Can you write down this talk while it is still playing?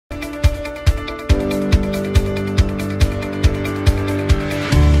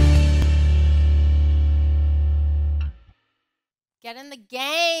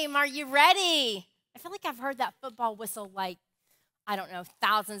game. Are you ready? I feel like I've heard that football whistle like, I don't know,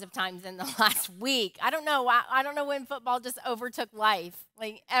 thousands of times in the last week. I don't know. I don't know when football just overtook life,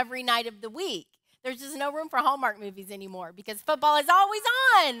 like every night of the week. There's just no room for Hallmark movies anymore because football is always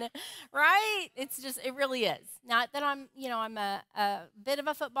on, right? It really is. Not that I'm a bit of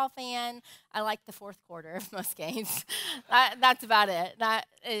a football fan. I like the fourth quarter of most games. That's about it.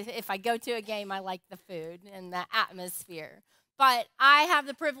 If I go to a game, I like the food and the atmosphere. But I have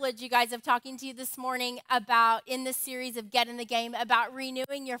the privilege, you guys, of talking to you this morning about, in this series of Get in the Game, about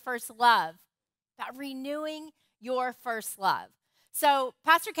renewing your first love. About renewing your first love. So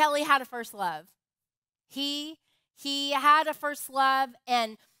Pastor Kelly had a first love. He had a first love,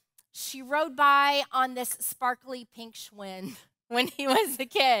 and she rode by on this sparkly pink Schwinn when he was a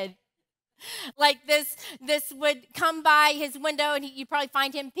kid. Like this would come by his window, and you'd probably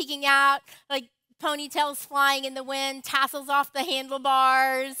find him peeking out, like ponytails flying in the wind, tassels off the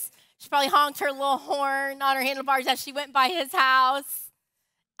handlebars. She probably honked her little horn on her handlebars as she went by his house.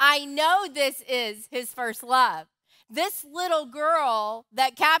 I know this is his first love. This little girl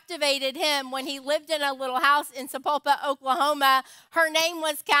that captivated him when he lived in a little house in Sapulpa, Oklahoma, her name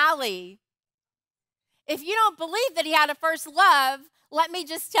was Callie. If you don't believe that he had a first love, let me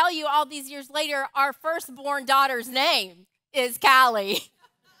just tell you, all these years later, our firstborn daughter's name is Callie.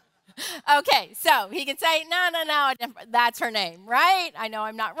 Okay, so he can say, no, that's her name, right? I know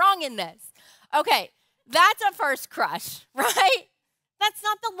I'm not wrong in this. Okay, that's a first crush, right? That's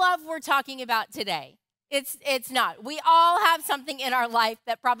not the love we're talking about today. It's not. We all have something in our life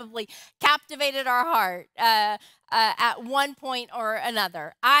that probably captivated our heart at one point or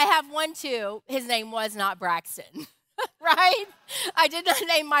another. I have one too. His name was not Braxton, right? I did not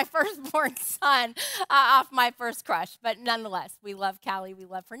name my firstborn son off my first crush, but nonetheless, we love Callie. We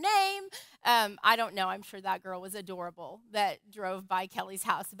love her name. I don't know. I'm sure that girl was adorable that drove by Kelly's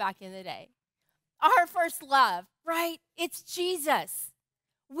house back in the day. Our first love, right? It's Jesus.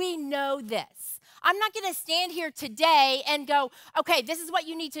 We know this. I'm not going to stand here today and go, okay, this is what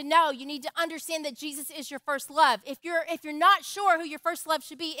you need to know. You need to understand that Jesus is your first love. If you're not sure who your first love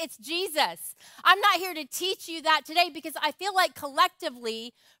should be, it's Jesus. I'm not here to teach you that today because I feel like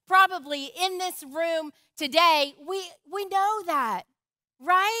collectively, probably in this room today, we know that,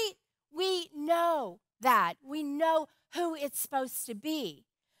 right? We know that. We know who it's supposed to be.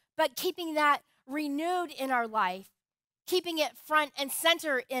 But keeping that renewed in our life, keeping it front and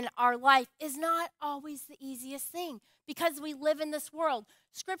center in our life is not always the easiest thing because we live in this world.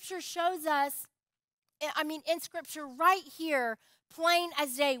 Scripture shows us, in Scripture right here, plain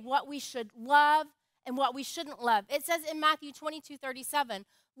as day, what we should love and what we shouldn't love. It says in Matthew 22:37,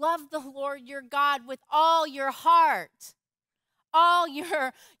 love the Lord your God with all your heart, all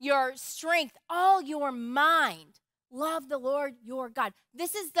your strength, all your mind. Love the Lord your God.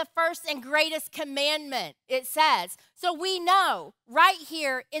 This is the first and greatest commandment, it says. So we know right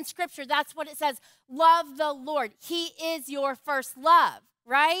here in Scripture, that's what it says. Love the Lord. He is your first love,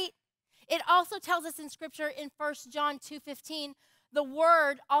 right? It also tells us in Scripture in 1 John 2:15, the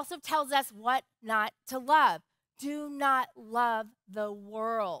Word also tells us what not to love. Do not love the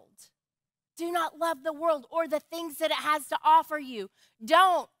world. Do not love the world or the things that it has to offer you.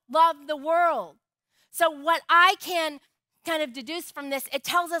 Don't love the world. So what I can kind of deduce from this, it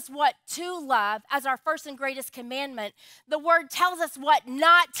tells us what to love as our first and greatest commandment. The word tells us what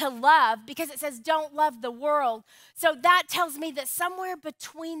not to love because it says don't love the world. So that tells me that somewhere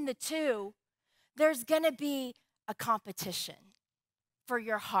between the two, there's going to be a competition for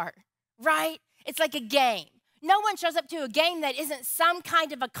your heart, right? It's like a game. No one shows up to a game that isn't some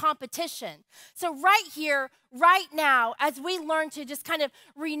kind of a competition. So right here, right now, as we learn to just kind of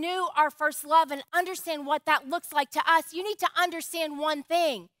renew our first love and understand what that looks like to us, you need to understand one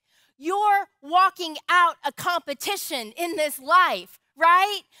thing. You're walking out a competition in this life,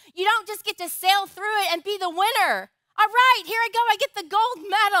 right? You don't just get to sail through it and be the winner. All right, here I go. I get the gold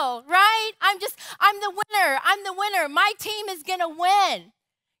medal, right? I'm the winner. I'm the winner. My team is going to win.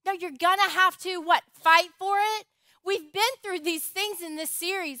 No, you're going to have to, fight for it? We've been through these things in this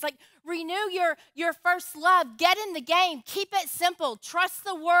series, like renew your first love, get in the game, keep it simple, trust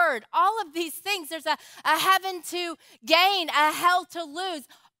the word, all of these things. There's a heaven to gain, a hell to lose.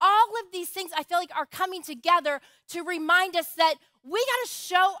 All of these things I feel like are coming together to remind us that we got to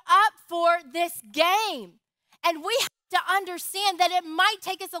show up for this game. And we have to understand that it might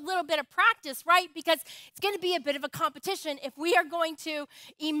take us a little bit of practice, right? Because it's going to be a bit of a competition if we are going to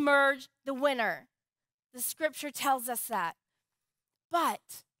emerge the winner. The Scripture tells us that. But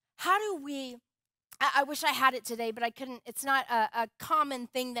how do we, I wish I had it today, but I couldn't. It's not a common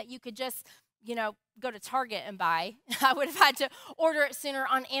thing that you could just go to Target and buy. I would have had to order it sooner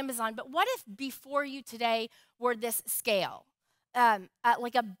on Amazon. But what if before you today were this scale?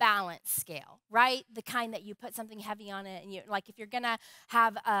 Like a balance scale, right? The kind that you put something heavy on it, and like if you're gonna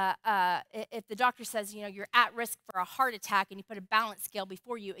have if the doctor says you're at risk for a heart attack, and you put a balance scale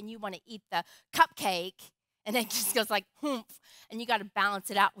before you, and you want to eat the cupcake, and it just goes like humph, and you got to balance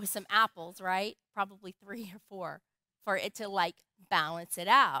it out with some apples, right? Probably 3 or 4 for it to like balance it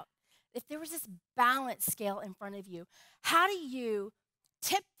out. If there was this balance scale in front of you, how do you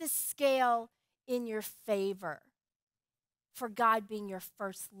tip the scale in your favor? For God being your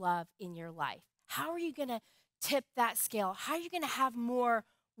first love in your life? How are you going to tip that scale? How are you going to have more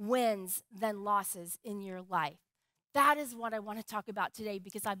wins than losses in your life? That is what I want to talk about today,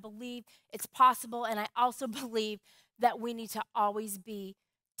 because I believe it's possible, and I also believe that we need to always be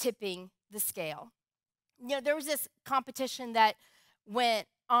tipping the scale. There was this competition that went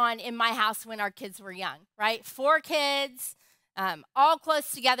on in my house when our kids were young, right? 4 kids, all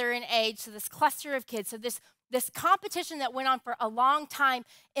close together in age, so this cluster of kids. So this competition that went on for a long time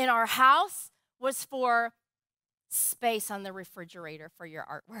in our house was for space on the refrigerator for your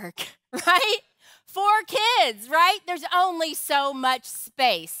artwork, right? 4 kids, right? There's only so much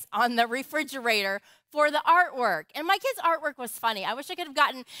space on the refrigerator for the artwork. And my kids' artwork was funny. I wish I could have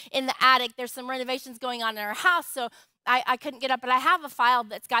gotten in the attic. There's some renovations going on in our house, so I couldn't get up, but I have a file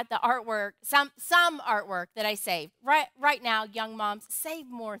that's got the artwork, some artwork that I saved. Right now, young moms, save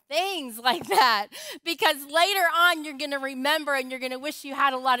more things like that, because later on you're going to remember and you're going to wish you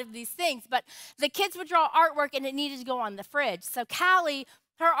had a lot of these things. But the kids would draw artwork and it needed to go on the fridge. So Callie,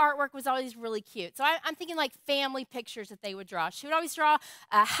 her artwork was always really cute. So I'm thinking like family pictures that they would draw. She would always draw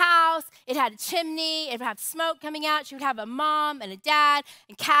a house. It had a chimney. It would have smoke coming out. She would have a mom and a dad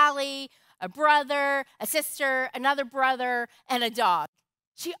and Callie, a brother, a sister, another brother, and a dog.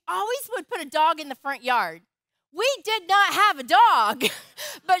 She always would put a dog in the front yard. We did not have a dog,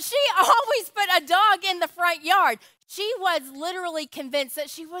 but she always put a dog in the front yard. She was literally convinced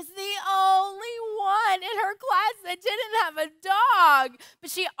that she was the only one in her class that didn't have a dog. But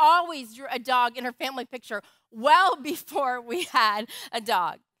she always drew a dog in her family picture well before we had a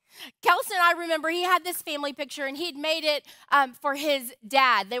dog. Kelson, I remember he had this family picture, and he'd made it for his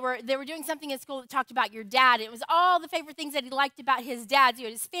dad. They were doing something in school that talked about your dad. It was all the favorite things that he liked about his dad. He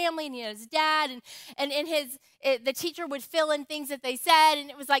had his family, and he had his dad, and in the teacher would fill in things that they said, and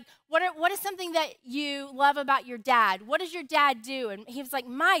it was like, what is something that you love about your dad? What does your dad do? And he was like,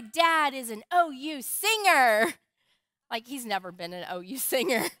 my dad is an OU singer. Like, he's never been an OU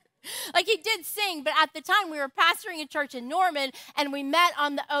singer. Like, he did sing, but at the time we were pastoring a church in Norman, and we met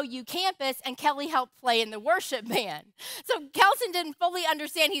on the OU campus, and Kelly helped play in the worship band. So Kelson didn't fully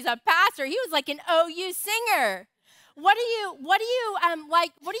understand he's a pastor. He was like an OU singer. What are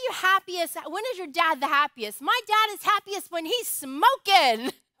you happiest? When is your dad the happiest? My dad is happiest when he's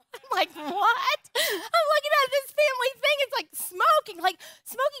smoking. I'm like, what? I'm looking at this family thing. It's like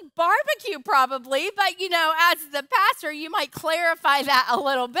smoking barbecue probably. But, as the pastor, you might clarify that a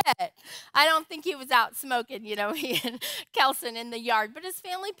little bit. I don't think he was out smoking, he and Kelson in the yard. But his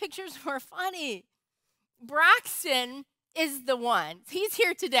family pictures were funny. Braxton is the one. He's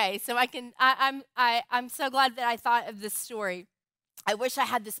here today, so I'm so glad that I thought of this story. I wish I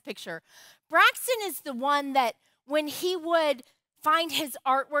had this picture. Braxton is the one that when he would find his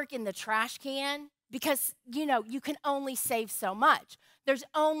artwork in the trash can, because, you can only save so much. There's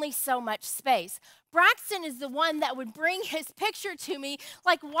only so much space. Braxton is the one that would bring his picture to me,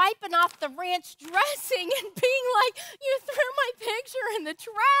 like wiping off the ranch dressing and being like, you threw my picture in the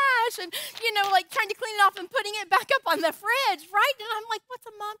trash, and, like trying to clean it off and putting it back up on the fridge, right? And I'm like, what's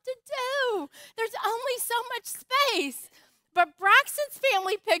a mom to do? There's only so much space. But Braxton's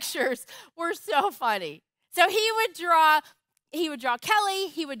family pictures were so funny. So he would draw Kelly,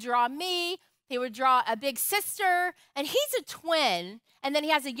 he would draw me, he would draw a big sister, and he's a twin, and then he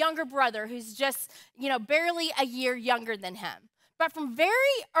has a younger brother who's just, barely a year younger than him. But from very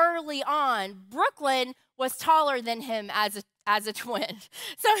early on, Brooklyn was taller than him as a twin.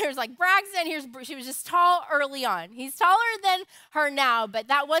 So here's like Braxton, she was just tall early on. He's taller than her now, but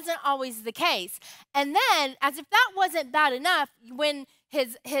that wasn't always the case. And then, as if that wasn't bad enough, when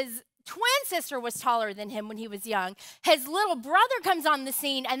his twin sister was taller than him when he was young, his little brother comes on the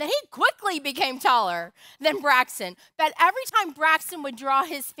scene, and then he quickly became taller than Braxton. But every time Braxton would draw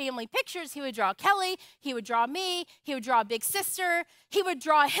his family pictures, he would draw Kelly, he would draw me, he would draw a big sister, he would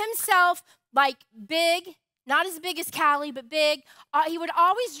draw himself like big, not as big as Callie, but big. He would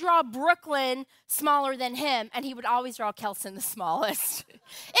always draw Brooklyn smaller than him, and he would always draw Kelson the smallest.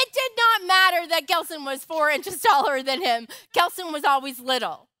 It did not matter that Kelson was 4 inches taller than him. Kelson was always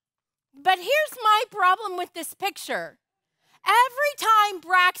little. But here's my problem with this picture. Every time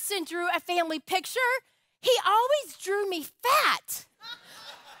Braxton drew a family picture, he always drew me fat.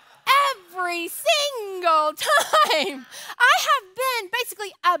 Every single time. I have been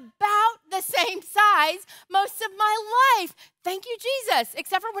basically about the same size most of my life. Thank you, Jesus,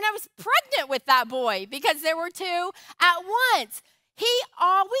 except for when I was pregnant with that boy, because there were two at once. He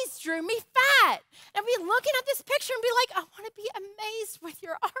always drew me fat. And I'd be looking at this picture and be like, I want to be amazed with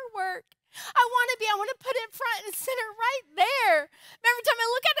your artwork. I want to put it front and center right there. And every time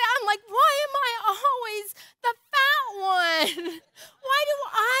I look at it, I'm like, why am I always the fat one? Why do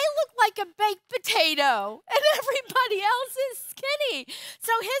I look like a baked potato and everybody else is skinny?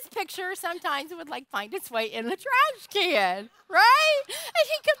 So his picture sometimes would like find its way in the trash can, right? And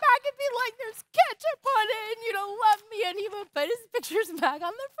he'd come back and be like, there's ketchup on it and you don't love me. And he would put his pictures back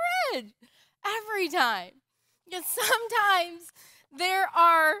on the fridge every time. Because sometimes there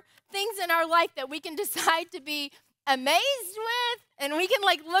are things in our life that we can decide to be amazed with, and we can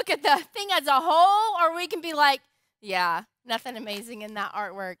like look at the thing as a whole, or we can be like, yeah, nothing amazing in that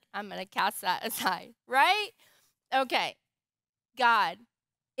artwork. I'm going to cast that aside, right? Okay. God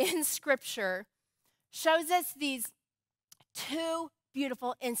in Scripture shows us these two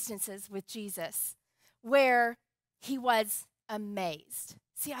beautiful instances with Jesus where he was amazed.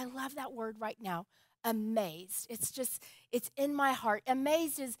 See, I love that word right now, amazed. It's in my heart.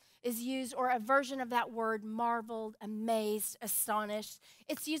 Amazed is used, or a version of that word, marveled, amazed, astonished.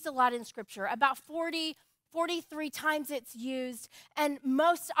 It's used a lot in Scripture. About 43 times it's used, and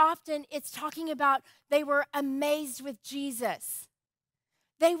most often it's talking about they were amazed with Jesus.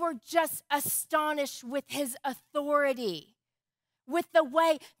 They were just astonished with his authority, with the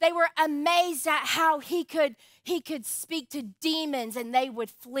way they were amazed at how he could speak to demons and they would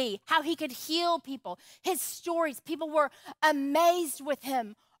flee, how he could heal people. His stories, people were amazed with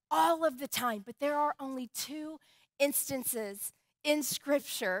him all of the time. But there are only two instances in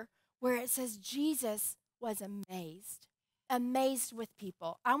Scripture where it says Jesus was amazed with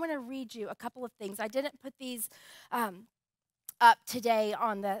people. I want to read you a couple of things. I didn't put these up today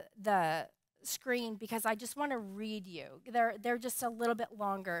on the screen because I just want to read you. They're just a little bit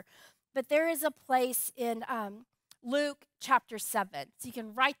longer. But there is a place in Luke chapter 7. So you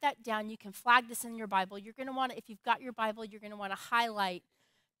can write that down. You can flag this in your Bible. You're going to want to, if you've got your Bible, you're going to want to highlight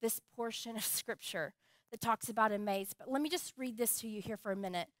this portion of Scripture that talks about amazed. But let me just read this to you here for a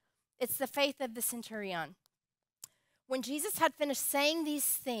minute. It's the faith of the centurion. When Jesus had finished saying these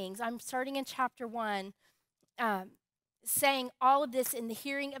things, I'm starting in chapter 1, saying all of this in the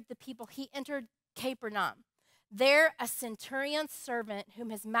hearing of the people, he entered Capernaum. There, a centurion's servant, whom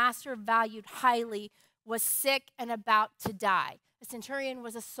his master valued highly, was sick and about to die. A centurion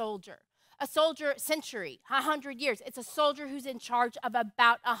was a soldier. A soldier, century, 100 years. It's a soldier who's in charge of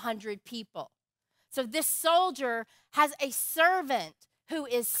about 100 people. So this soldier has a servant who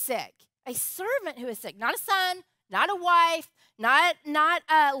is sick. A servant who is sick. Not a son, not a wife, not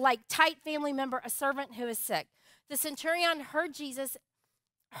a like tight family member, a servant who is sick. The centurion heard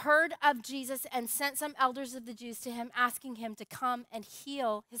of Jesus and sent some elders of the Jews to him, asking him to come and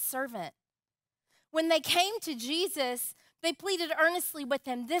heal his servant. When they came to Jesus, they pleaded earnestly with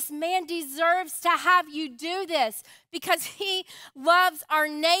him, "This man deserves to have you do this because he loves our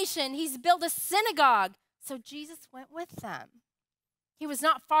nation. He's built a synagogue." So Jesus went with them. He was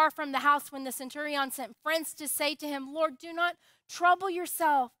not far from the house when the centurion sent friends to say to him, "Lord, do not trouble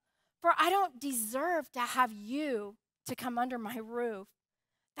yourself, for I don't deserve to have you to come under my roof.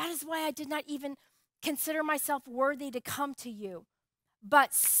 That is why I did not even consider myself worthy to come to you.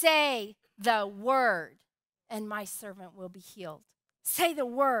 But say the word, and my servant will be healed." Say the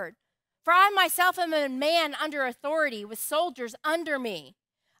word. "For I myself am a man under authority with soldiers under me.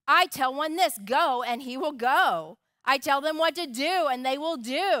 I tell one this, go, and he will go. I tell them what to do, and they will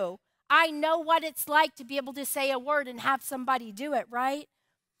do. I know what it's like to be able to say a word and have somebody do it," right?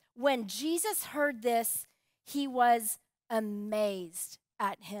 When Jesus heard this, he was amazed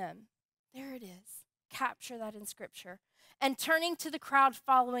at him. There it is. Capture that in Scripture. And turning to the crowd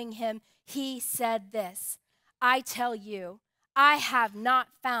following him, he said this, "I tell you, I have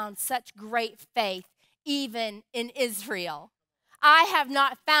not found such great faith even in Israel." I have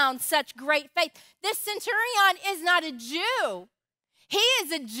not found such great faith. This centurion is not a Jew. He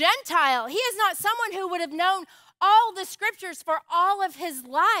is a Gentile. He is not someone who would have known all the Scriptures for all of his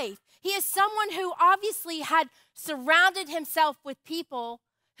life. He is someone who obviously had surrounded himself with people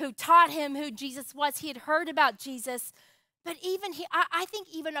who taught him who Jesus was. He had heard about Jesus. But even I think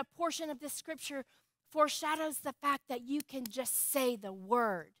even a portion of this Scripture foreshadows the fact that you can just say the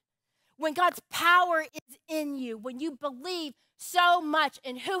word. When God's power is in you, when you believe so much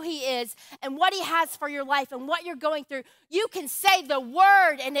in who he is and what he has for your life and what you're going through, you can say the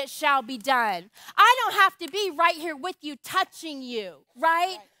word and it shall be done. I don't have to be right here with you, touching you,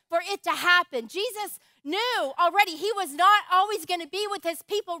 right? For it to happen. Jesus knew already he was not always going to be with his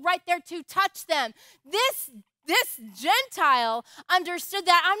people right there to touch them. This Gentile understood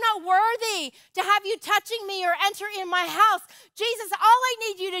that I'm not worthy to have you touching me or enter in my house. Jesus, all I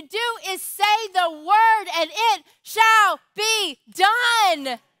need you to do is say the word and it shall be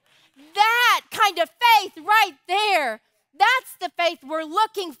done. That kind of faith right there, that's the faith we're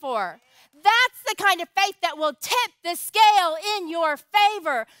looking for. That's the kind of faith that will tip the scale in your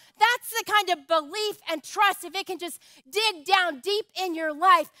favor. That's the kind of belief and trust, if it can just dig down deep in your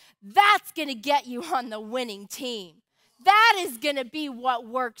life, that's going to get you on the winning team. That is going to be what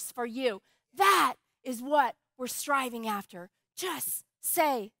works for you. That is what we're striving after. Just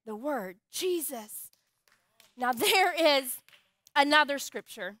say the word, Jesus. Now there is another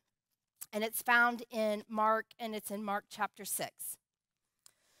scripture, and it's found in Mark, and it's in Mark chapter 6.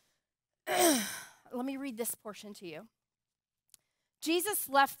 Let me read this portion to you. Jesus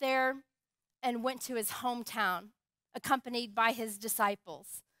left there and went to his hometown, accompanied by his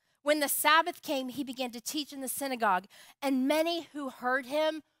disciples. When the Sabbath came, he began to teach in the synagogue, and many who heard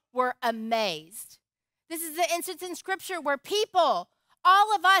him were amazed. This is the instance in Scripture where people,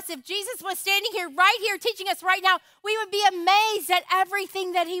 all of us, if Jesus was standing here, right here, teaching us right now, we would be amazed at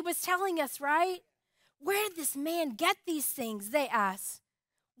everything that he was telling us, right? Where did this man get these things? They asked.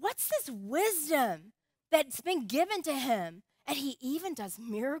 What's this wisdom that's been given to him? And he even does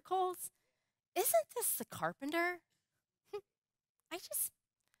miracles? Isn't this the carpenter? I just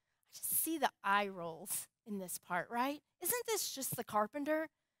see the eye rolls in this part, right? Isn't this just the carpenter?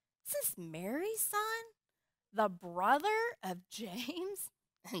 Isn't this Mary's son? The brother of James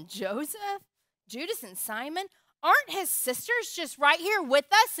and Joseph, Judas and Simon? Aren't his sisters just right here with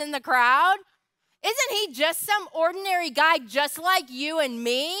us in the crowd? Isn't he just some ordinary guy just like you and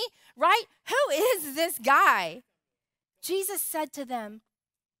me, right? Who is this guy? Jesus said to them,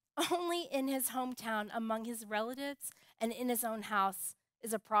 only in his hometown among his relatives and in his own house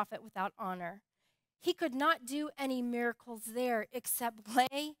is a prophet without honor. He could not do any miracles there except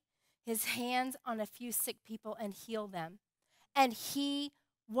lay his hands on a few sick people and heal them. And he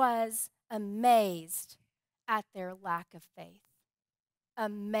was amazed at their lack of faith.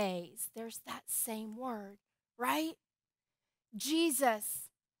 Amazed. There's that same word, right? Jesus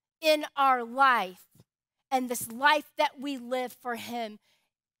in our life and this life that we live for him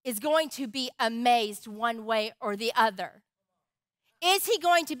is going to be amazed one way or the other. Is he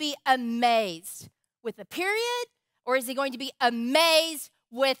going to be amazed with a period, or is he going to be amazed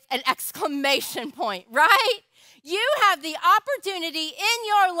with an exclamation point, right? You have the opportunity in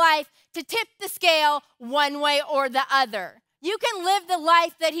your life to tip the scale one way or the other. You can live the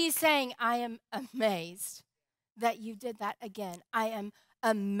life that he's saying, I am amazed that you did that again. I am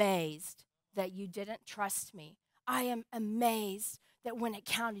amazed that you didn't trust me. I am amazed that when it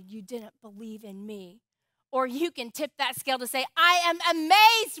counted, you didn't believe in me. Or you can tip that scale to say, I am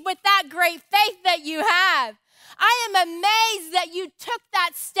amazed with that great faith that you have. I am amazed that you took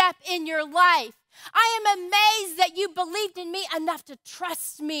that step in your life. I am amazed that you believed in me enough to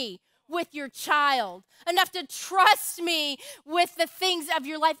trust me with your child, enough to trust me with the things of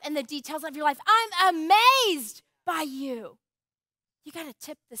your life and the details of your life. I'm amazed by you. You got to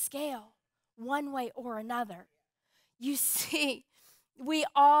tip the scale one way or another. You see, we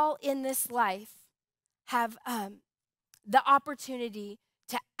all in this life have the opportunity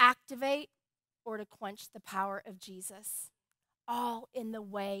to activate or to quench the power of Jesus, all in the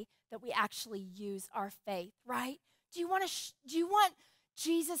way that we actually use our faith, right? Do you want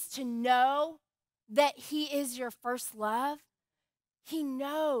Jesus to know that he is your first love? He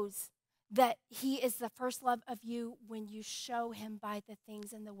knows that he is the first love of you when you show him by the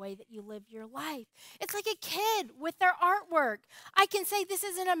things and the way that you live your life. It's like a kid with their artwork. I can say, this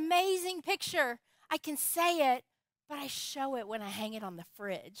is an amazing picture. I can say it, but I show it when I hang it on the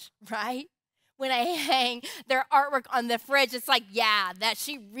fridge, right? When I hang their artwork on the fridge, it's like, yeah, that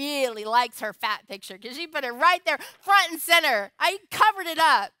she really likes her fat picture because she put it right there front and center. I covered it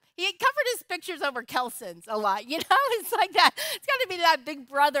up. He covered his pictures over Kelson's a lot, you know? It's like that. It's got to be that big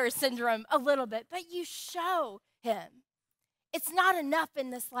brother syndrome a little bit, but you show him. It's not enough in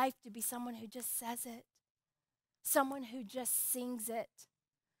this life to be someone who just says it, someone who just sings it,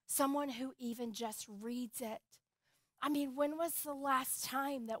 someone who even just reads it. I mean, when was the last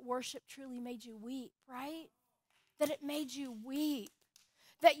time that worship truly made you weep, right? That it made you weep,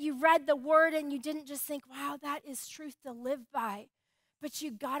 that you read the word and you didn't just think, wow, that is truth to live by. but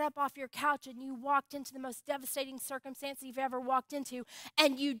you got up off your couch and you walked into the most devastating circumstance you've ever walked into,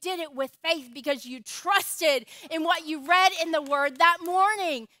 and you did it with faith because you trusted in what you read in the Word that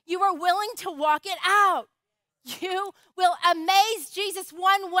morning. You were willing to walk it out. You will amaze Jesus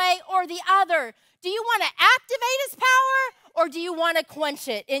one way or the other. Do you want to activate his power, or do you want to quench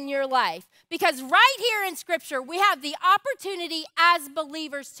it in your life? Because right here in Scripture, we have the opportunity as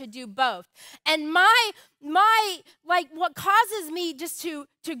believers to do both. And what causes me just to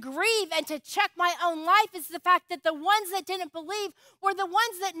grieve and to check my own life is the fact that the ones that didn't believe were the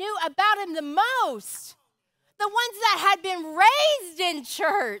ones that knew about him the most. The ones that had been raised in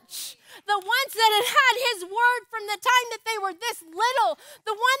church. The ones that had his word from the time that they were this little.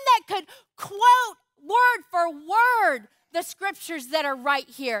 The one that could quote word for word the scriptures that are right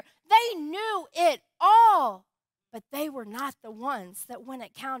here. They knew it all, but they were not the ones that when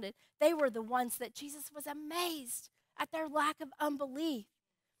it counted, they were the ones that Jesus was amazed at their lack of unbelief.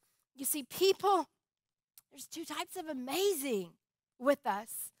 You see, people, there's two types of amazing with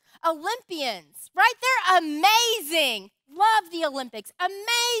us. Olympians, right? They're amazing. Love the Olympics.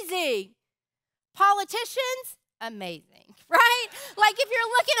 Amazing. Politicians, amazing, right? Like if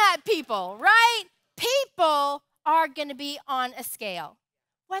you're looking at people, right? People are going to be on a scale,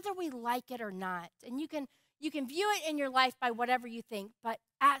 whether we like it or not. And you can view it in your life by whatever you think, but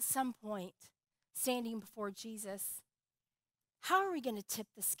at some point, standing before Jesus, how are we going to tip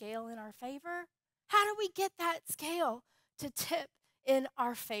the scale in our favor? How do we get that scale to tip in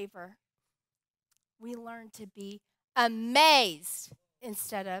our favor? We learn to be amazed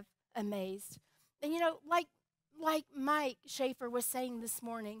instead of amazed. And like Mike Schaefer was saying this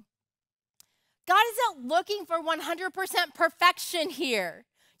morning, God isn't looking for 100% perfection here.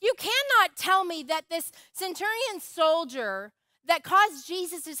 You cannot tell me that this centurion soldier that caused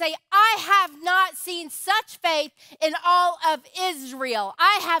Jesus to say, I have not seen such faith in all of Israel.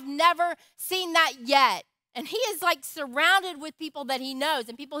 I have never seen that yet. And he is like surrounded with people that he knows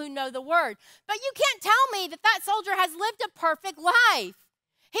and people who know the word. But you can't tell me that soldier has lived a perfect life.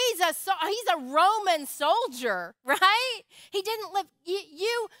 He's a Roman soldier, right? He didn't live,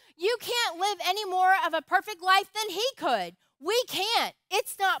 you can't live any more of a perfect life than he could. We can't.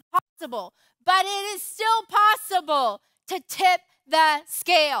 It's not possible. But it is still possible to tip the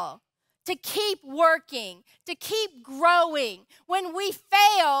scale, to keep working, to keep growing. When we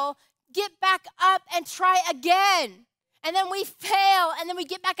fail, get back up and try again. And then we fail, and then we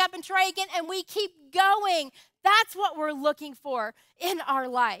get back up and try again, and we keep going. That's what we're looking for in our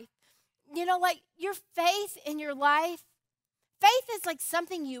life. You know, like your faith in your life, faith is like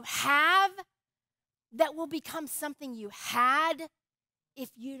something you have that will become something you had if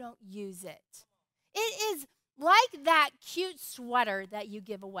you don't use it. It is like that cute sweater that you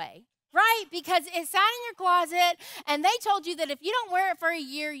give away, right? Because it sat in your closet, and they told you that if you don't wear it for a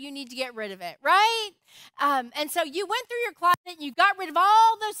year, you need to get rid of it, right? And so you went through your closet, and you got rid of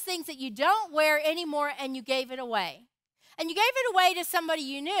all those things that you don't wear anymore, and you gave it away. And you gave it away to somebody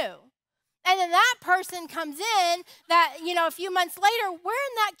you knew. And then that person comes in that, a few months later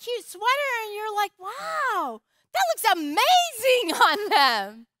wearing that cute sweater, and you're like, wow, that looks amazing on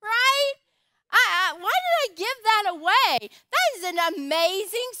them, right? Why did I give that away? That is an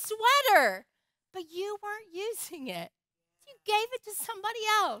amazing sweater. But you weren't using it. You gave it to somebody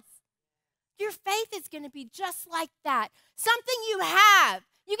else. Your faith is going to be just like that. Something you have.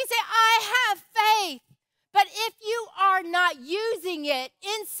 You can say, I have faith. But if you are not using it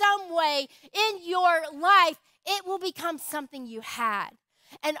in some way in your life, it will become something you had.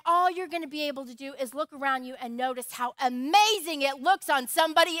 And all you're going to be able to do is look around you and notice how amazing it looks on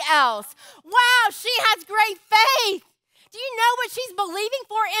somebody else. Wow, she has great faith. Do you know what she's believing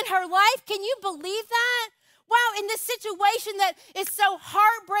for in her life? Can you believe that? Wow, in this situation that is so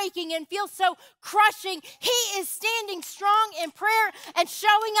heartbreaking and feels so crushing, he is standing strong in prayer and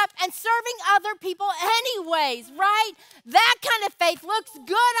showing up and serving other people anyways, right? That kind of faith looks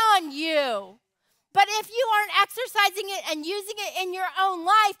good on you. But if you aren't exercising it and using it in your own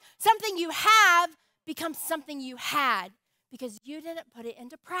life, something you have becomes something you had because you didn't put it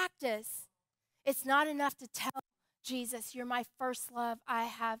into practice. It's not enough to tell Jesus, you're my first love. I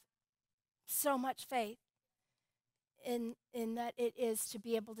have so much faith in that it is to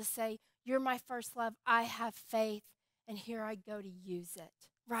be able to say, you're my first love. I have faith, and here I go to use it,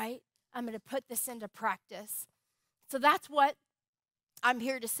 right? I'm going to put this into practice. So that's what I'm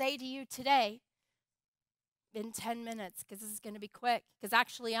here to say to you today. In 10 minutes, because this is going to be quick, because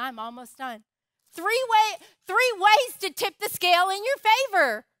actually I'm almost done. Three ways to tip the scale in your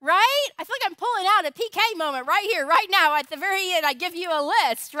favor, right? I feel like I'm pulling out a PK moment right here, right now. At the very end, I give you a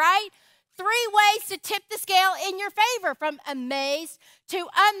list, right? 3 ways to tip the scale in your favor, from amazed to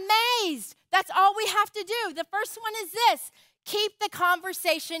amazed. That's all we have to do. The first one is this: keep the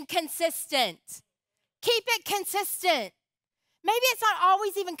conversation consistent. Keep it consistent. Maybe it's not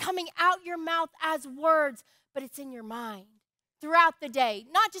always even coming out your mouth as words, but it's in your mind throughout the day,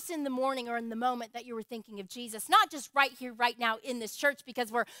 not just in the morning or in the moment that you were thinking of Jesus, not just right here, right now in this church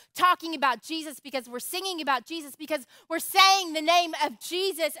because we're talking about Jesus, because we're singing about Jesus, because we're saying the name of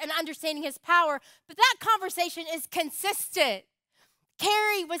Jesus and understanding his power, but that conversation is consistent.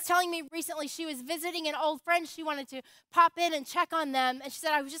 Carrie was telling me recently she was visiting an old friend. She wanted to pop in and check on them. And she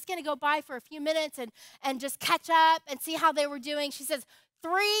said, I was just going to go by for a few minutes and just catch up and see how they were doing. She says,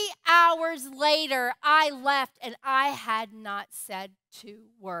 3 hours later, I left and I had not said 2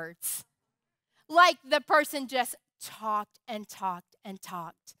 words. Like the person just talked and talked and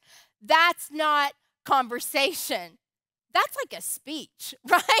talked. That's not conversation. That's like a speech,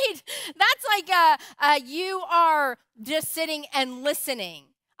 right? That's like you are just sitting and listening.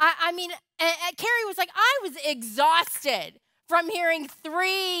 I mean, Carrie was like, I was exhausted from hearing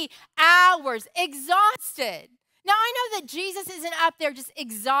 3 hours, exhausted. Now, I know that Jesus isn't up there just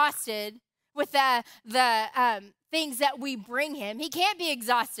exhausted with the things that we bring him. He can't be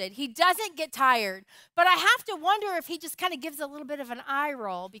exhausted. He doesn't get tired. But I have to wonder if he just kind of gives a little bit of an eye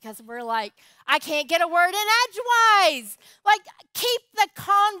roll because we're like, I can't get a word in edgewise. Like, keep the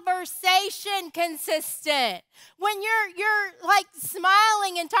conversation consistent. When you're like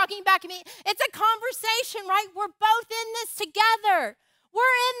smiling and talking back at me, it's a conversation, right? We're both in this together. We're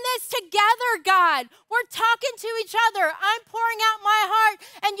in this together, God. We're talking to each other. I'm pouring out my heart,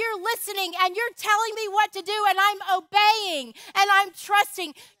 and you're listening, and you're telling me what to do, and I'm obeying, and I'm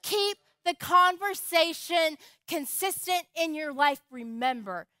trusting. Keep the conversation consistent in your life.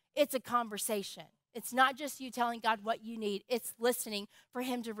 Remember, it's a conversation. It's not just you telling God what you need. It's listening for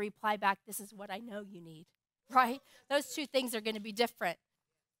him to reply back, this is what I know you need, right? Those 2 things are going to be different.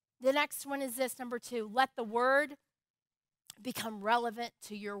 The next one is this, number 2, let the word become relevant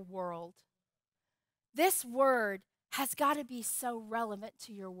to your world. This word has got to be so relevant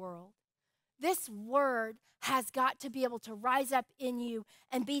to your world. This word has got to be able to rise up in you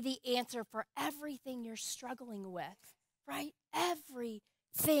and be the answer for everything you're struggling with, right?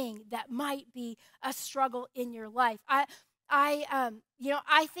 Everything that might be a struggle in your life. I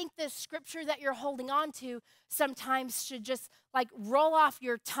think the scripture that you're holding on to sometimes should just like roll off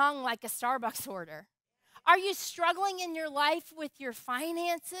your tongue like a Starbucks order. Are you struggling in your life with your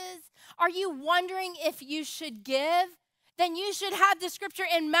finances? Are you wondering if you should give? Then you should have the scripture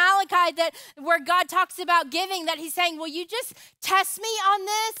in Malachi where God talks about giving, that he's saying, will you just test me on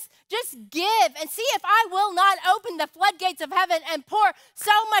this? Just give and see if I will not open the floodgates of heaven and pour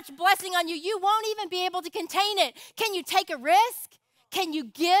so much blessing on you, you won't even be able to contain it. Can you take a risk? Can you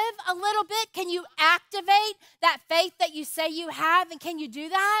give a little bit? Can you activate that faith that you say you have? And can you do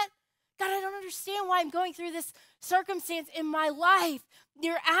that? God, I don't understand why I'm going through this circumstance in my life.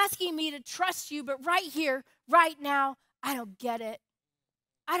 You're asking me to trust you, but right here, right now, I don't get it.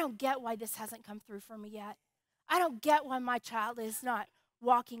 I don't get why this hasn't come through for me yet. I don't get why my child is not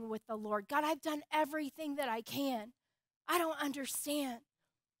walking with the Lord. God, I've done everything that I can. I don't understand.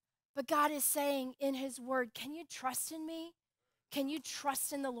 But God is saying in his word, can you trust in me? Can you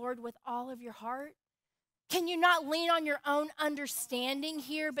trust in the Lord with all of your heart? Can you not lean on your own understanding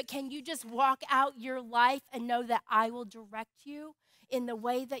here, but can you just walk out your life and know that I will direct you in the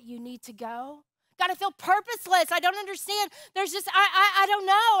way that you need to go? God, I feel purposeless. I don't understand. There's just, I don't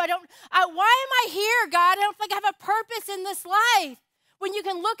know. Why am I here, God? I don't feel like I have a purpose in this life. When you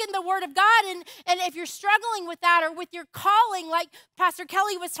can look in the Word of God, and if you're struggling with that or with your calling, like Pastor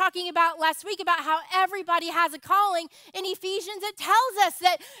Kelly was talking about last week about how everybody has a calling, in Ephesians it tells us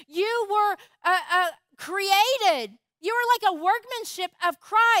that you were created. You are like a workmanship of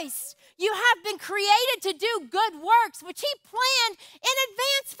Christ. You have been created to do good works, which he planned in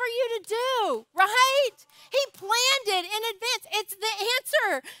advance for you to do, right? He planned it in advance. It's the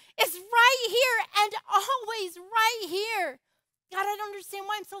answer. It's right here and always right here. God, I don't understand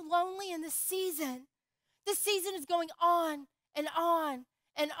why I'm so lonely in this season. This season is going on and on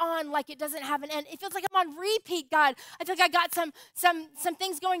and on like it doesn't have an end. It feels like I'm on repeat, God. I feel like I got some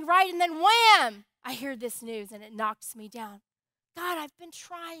things going right, and then wham, I hear this news and it knocks me down. God, I've been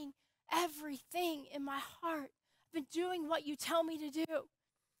trying everything in my heart. I've been doing what you tell me to do.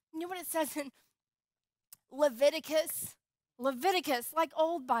 You know what it says in Leviticus? Leviticus, like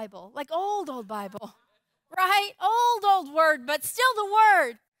old Bible, like old Bible, right? Old word, but still the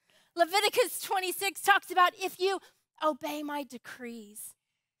word. Leviticus 26 talks about if you obey my decrees,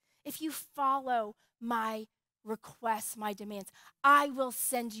 if you follow my requests, my demands. I will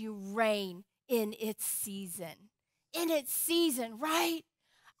send you rain in its season. In its season, right?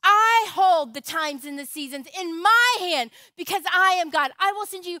 I hold the times and the seasons in my hand because I am God. I will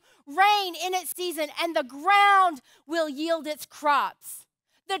send you rain in its season, and the ground will yield its crops.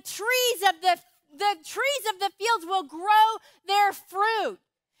 The trees of the fields will grow their fruit.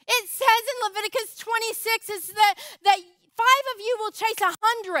 It says in Leviticus 26 is that 5 of you will chase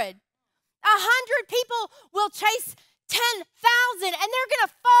 100. 100 people will chase 10,000, and they're going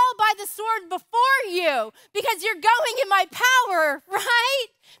to fall by the sword before you because you're going in my power, right?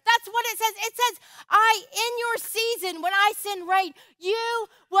 That's what it says. It says, in your season, when I send rain, you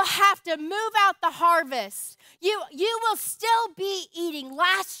will have to move out the harvest. You will still be eating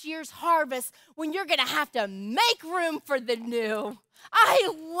last year's harvest when you're going to have to make room for the new. I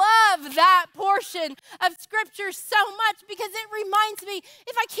love that portion of Scripture so much because it reminds me,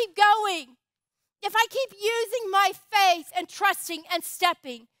 if I keep going, if I keep using my faith and trusting and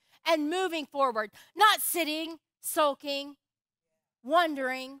stepping and moving forward, not sitting, sulking,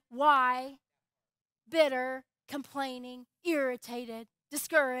 wondering why, bitter, complaining, irritated,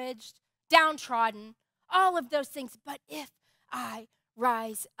 discouraged, downtrodden, all of those things. But if I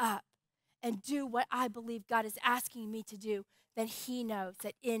rise up and do what I believe God is asking me to do, then He knows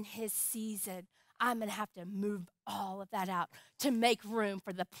that in His season, I'm going to have to move all of that out to make room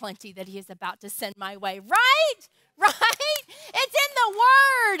for the plenty that He is about to send my way. Right? Right? It's in the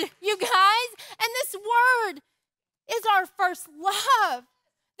Word, you guys. And this Word is our first love.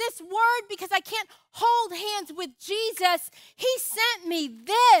 This Word, because I can't hold hands with Jesus, He sent me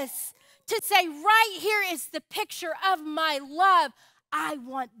this to say, right here is the picture of my love. I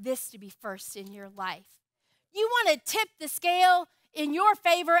want this to be first in your life. You want to tip the scale in your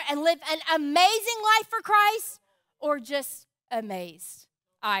favor and live an amazing life for Christ, or just amazed,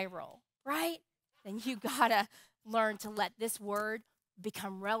 eye roll, right? Then you gotta learn to let this word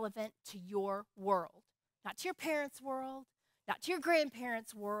become relevant to your world, not to your parents' world, not to your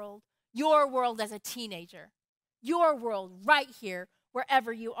grandparents' world, your world as a teenager, your world right here,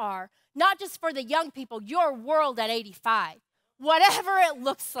 wherever you are, not just for the young people, your world at 85, whatever it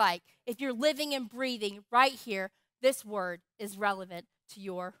looks like. If you're living and breathing right here, this word is relevant to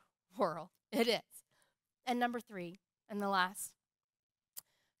your world. It is. And number 3, and the last,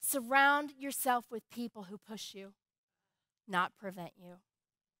 surround yourself with people who push you, not prevent you.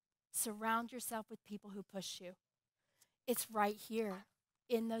 Surround yourself with people who push you. It's right here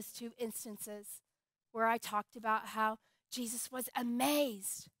in those 2 instances where I talked about how Jesus was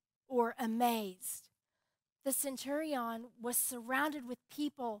amazed or amazed. The centurion was surrounded with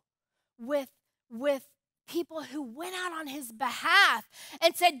people, with people who went out on his behalf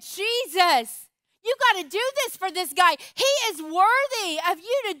and said, Jesus, you got to do this for this guy. He is worthy of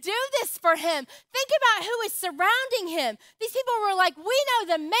you to do this for him. Think about who is surrounding him. These people were like, we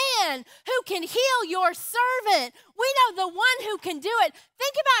know the man who can heal your servant. We know the one who can do it.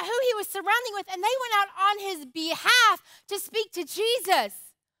 Think about who he was surrounding with, and they went out on his behalf to speak to Jesus.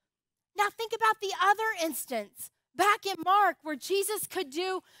 Now think about the other instance back in Mark where Jesus could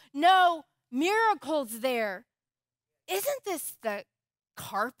do no miracles there. Isn't this the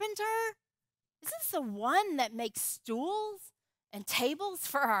carpenter? Is this the one that makes stools and tables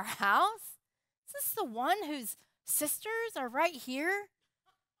for our house? Is this the one whose sisters are right here?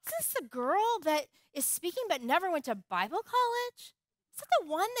 Is this the girl that is speaking but never went to Bible college? Is that the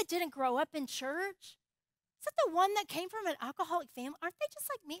one that didn't grow up in church? Is that the one that came from an alcoholic family? Aren't they just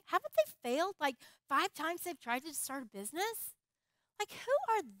like me? Haven't they failed like 5 times they've tried to start a business? Like,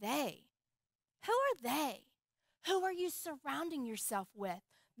 who are they? Who are they? Who are you surrounding yourself with?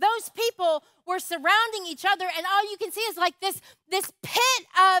 Those people were surrounding each other, and all you can see is like this pit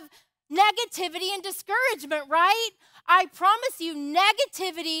of negativity and discouragement, right? I promise you,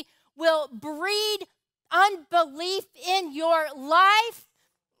 negativity will breed unbelief in your life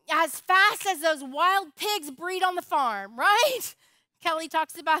as fast as those wild pigs breed on the farm, right? Kelly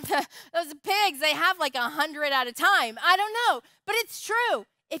talks about those pigs. They have like 100 at a time. I don't know, but it's true.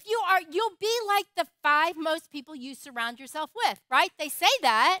 If you are, you'll be like the 5 most people you surround yourself with, right? They say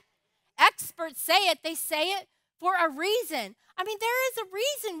that. Experts say it. They say it for a reason. I mean, there is a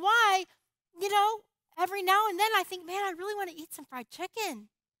reason why, every now and then I think, man, I really want to eat some fried chicken.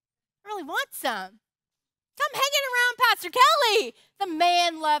 I really want some. Come hanging around Pastor Kelly. The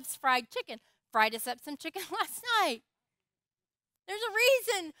man loves fried chicken. Fried us up some chicken last night. There's a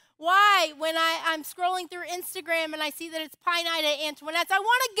reason why when I'm scrolling through Instagram and I see that it's Pie Night at Antoinette's, I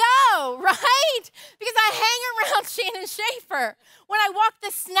want to go, right? Because I hang around Shannon Schaefer. When I walk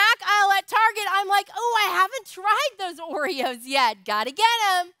the snack aisle at Target, I'm like, oh, I haven't tried those Oreos yet. Got to get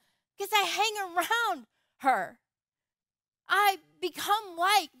them. Because I hang around her. I become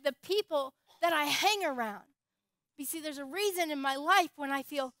like the people that I hang around. You see, there's a reason in my life when I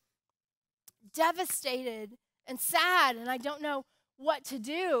feel devastated and sad and I don't know what to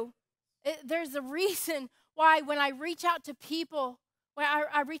do. There's a reason why when I reach out to people, when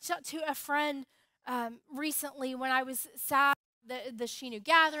I reached out to a friend recently when I was sad, the Shinu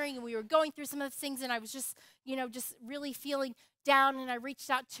gathering, and we were going through some of the things, and I was just, just really feeling down, and I reached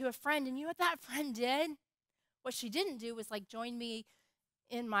out to a friend, and you know what that friend did? What she didn't do was like join me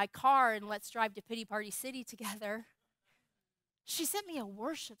in my car and let's drive to Pity Party City together. She sent me a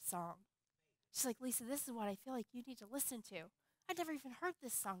worship song. She's like, Lisa, this is what I feel like you need to listen to. I'd never even heard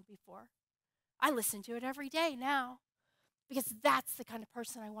this song before. I listen to it every day now because that's the kind of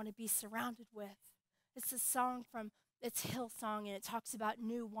person I want to be surrounded with. It's a song it's Hillsong, and it talks about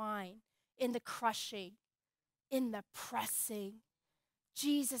new wine in the crushing, in the pressing.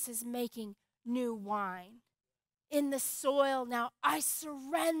 Jesus is making new wine. In the soil now, I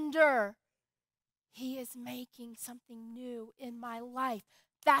surrender. He is making something new in my life.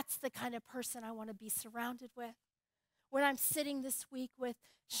 That's the kind of person I want to be surrounded with. When I'm sitting this week with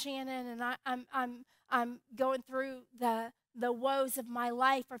Shannon and I'm going through the woes of my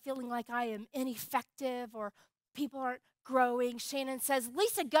life or feeling like I am ineffective or people aren't growing, Shannon says,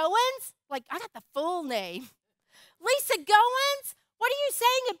 Lisa Goins? Like, I got the full name. Lisa Goins? What are you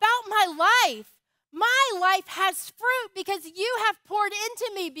saying about my life? My life has fruit because you have poured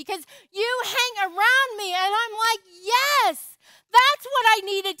into me, because you hang around me. And I'm like, yes, that's what I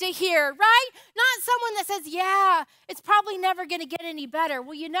needed to hear, right? Not someone that says, yeah, it's probably never going to get any better.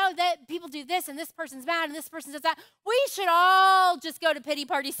 Well, you know that people do this and this person's mad and this person does that. We should all just go to Pity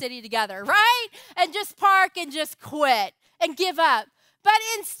Party City together, right? And just park and just quit and give up. But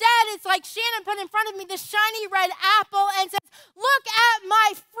instead, it's like Shannon put in front of me this shiny red apple and says, look at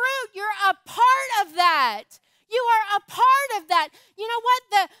my fruit. You're a part of that. You are a part of that. You know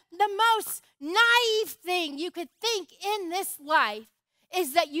what? The most naive thing you could think in this life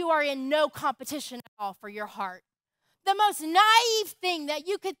is that you are in no competition at all for your heart. The most naive thing that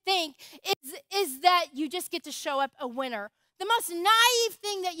you could think is that you just get to show up a winner. The most naive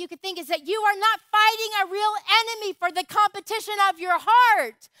thing that you could think is that you are not fighting a real enemy for the competition of your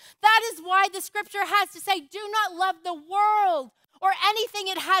heart. That is why the scripture has to say, do not love the world or anything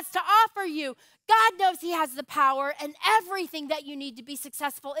it has to offer you. God knows he has the power and everything that you need to be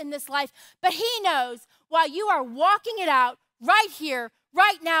successful in this life. But he knows while you are walking it out right here,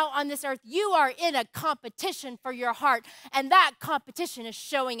 right now on this earth, you are in a competition for your heart. And that competition is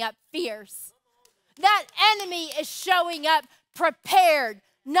showing up fierce. That enemy is showing up prepared,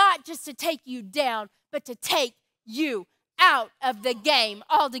 not just to take you down, but to take you out of the game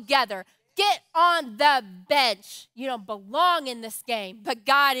altogether. Get on the bench. You don't belong in this game. But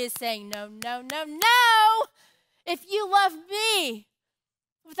God is saying, no, no, no, no. If you love me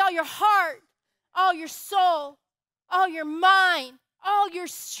with all your heart, all your soul, all your mind, all your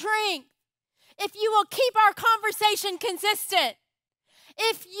strength, if you will keep our conversation consistent,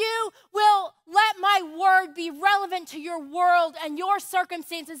 if you will let my word be relevant to your world and your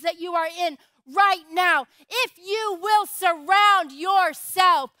circumstances that you are in right now, if you will surround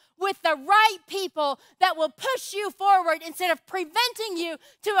yourself with the right people that will push you forward instead of preventing you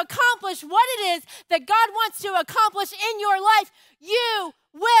to accomplish what it is that God wants to accomplish in your life, you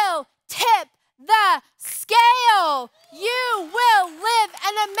will tip the scale. You will live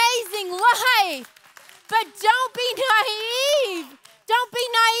an amazing life. But don't be naive. Don't be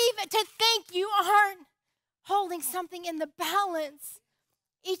naive to think you aren't holding something in the balance.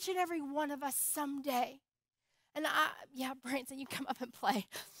 Each and every one of us someday. And Branson, you come up and play.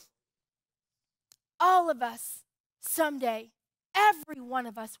 All of us someday, every one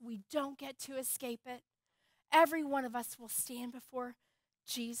of us, we don't get to escape it. Every one of us will stand before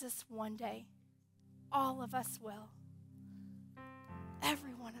Jesus one day. All of us will.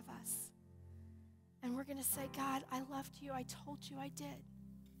 Every one of us. And we're going to say, God, I loved you. I told you I did.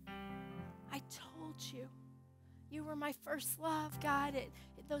 I told you. You were my first love, God.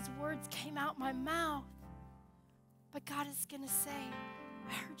 Those words came out my mouth. But God is going to say,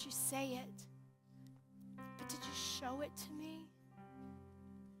 I heard you say it. But did you show it to me?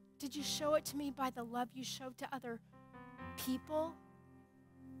 Did you show it to me by the love you showed to other people?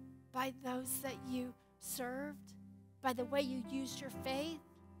 By those that you served? By the way you used your faith?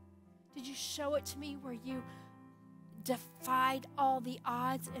 Did you show it to me where you defied all the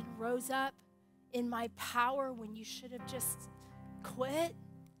odds and rose up in my power when you should have just quit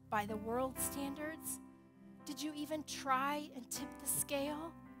by the world's standards? Did you even try and tip the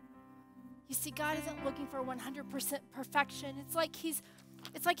scale? You see, God isn't looking for 100% perfection. It's like he's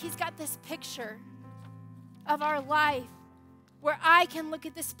got this picture of our life where I can look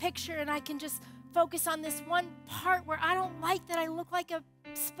at this picture and I can just focus on this one part where I don't like that I look like a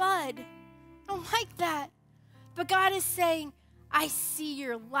spud. I don't like that. But God is saying, I see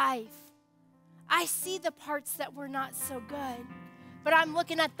your life. I see the parts that were not so good. But I'm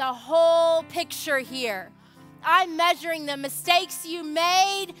looking at the whole picture here. I'm measuring the mistakes you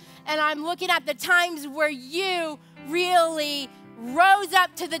made, and I'm looking at the times where you really rose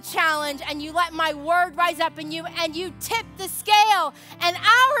up to the challenge and you let my word rise up in you and you tipped the scale. And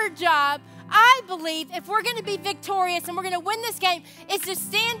our job, I believe, if we're going to be victorious and we're going to win this game, is to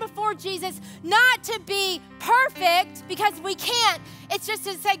stand before Jesus, not to be perfect because we can't. It's just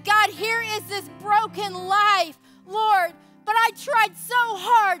to say, God, here is this broken life, Lord, but I tried so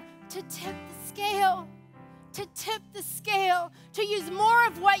hard to tip the scale, to use more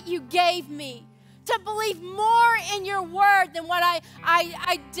of what you gave me, to believe more in your word than what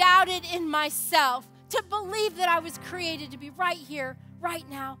I doubted in myself, to believe that I was created to be right here, right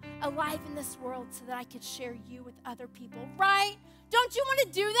now, alive in this world so that I could share you with other people, right? Don't you want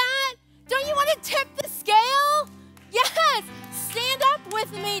to do that? Don't you want to tip the scale? Yes, stand up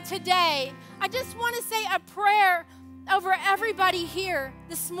with me today. I just want to say a prayer over everybody here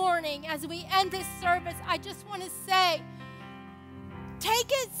this morning as we end this service. I just want to say, take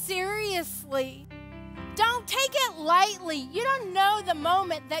it seriously. Don't take it lightly. You don't know the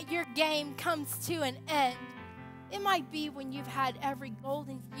moment that your game comes to an end. It might be when you've had every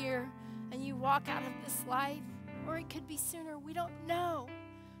golden year and you walk out of this life, or it could be sooner. We don't know.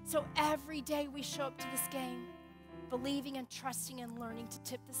 So every day we show up to this game, believing and trusting and learning to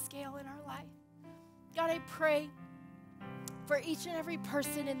tip the scale in our life. God, I pray for each and every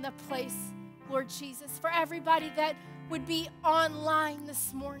person in the place, Lord Jesus, for everybody that would be online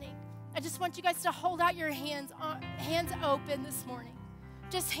this morning. I just want you guys to hold out your hands open this morning.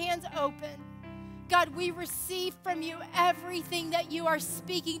 Just hands open. God, we receive from you everything that you are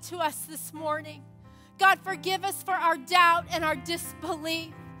speaking to us this morning. God, forgive us for our doubt and our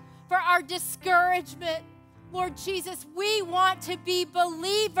disbelief, for our discouragement. Lord Jesus, we want to be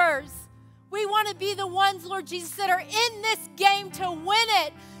believers. We want to be the ones, Lord Jesus, that are in this game to win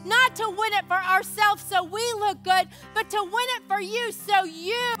it. Not to win it for ourselves so we look good, but to win it for you so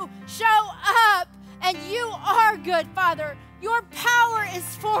you show up. And you are good, Father. Your power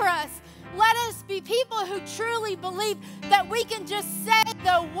is for us. Let us be people who truly believe that we can just say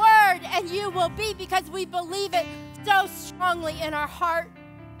the word and you will be, because we believe it so strongly in our heart.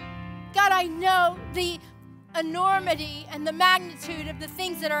 God, I know the enormity and the magnitude of the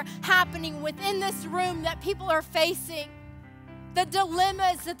things that are happening within this room that people are facing, the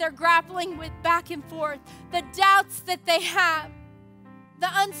dilemmas that they're grappling with back and forth, the doubts that they have, the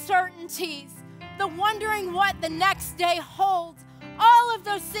uncertainties, the wondering what the next day holds. All of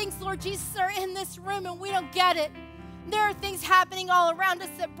those things, Lord Jesus, are in this room and we don't get it. There are things happening all around us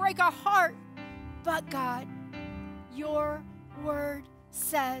that break our heart. But God, your word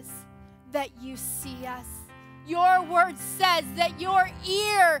says that you see us. Your word says that your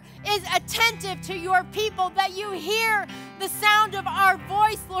ear is attentive to your people, that you hear the sound of our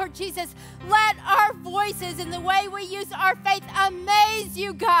voice, Lord Jesus. Let our voices and the way we use our faith amaze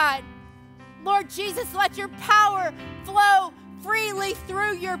you, God. Lord Jesus, let your power flow freely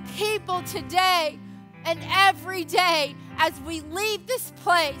through your people today and every day as we leave this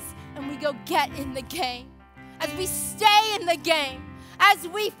place and we go get in the game, as we stay in the game, as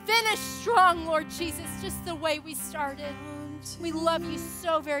we finish strong, Lord Jesus, just the way we started. We love you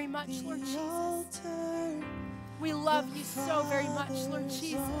so very much, Lord Jesus. We love you so very much, Lord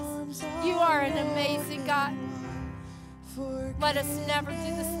Jesus. You are an amazing God. Let us never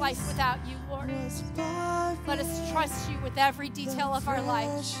do this life without you, Lord. Let us trust you with every detail of our life.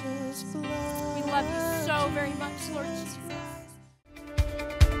 We love you so very much, Lord Jesus.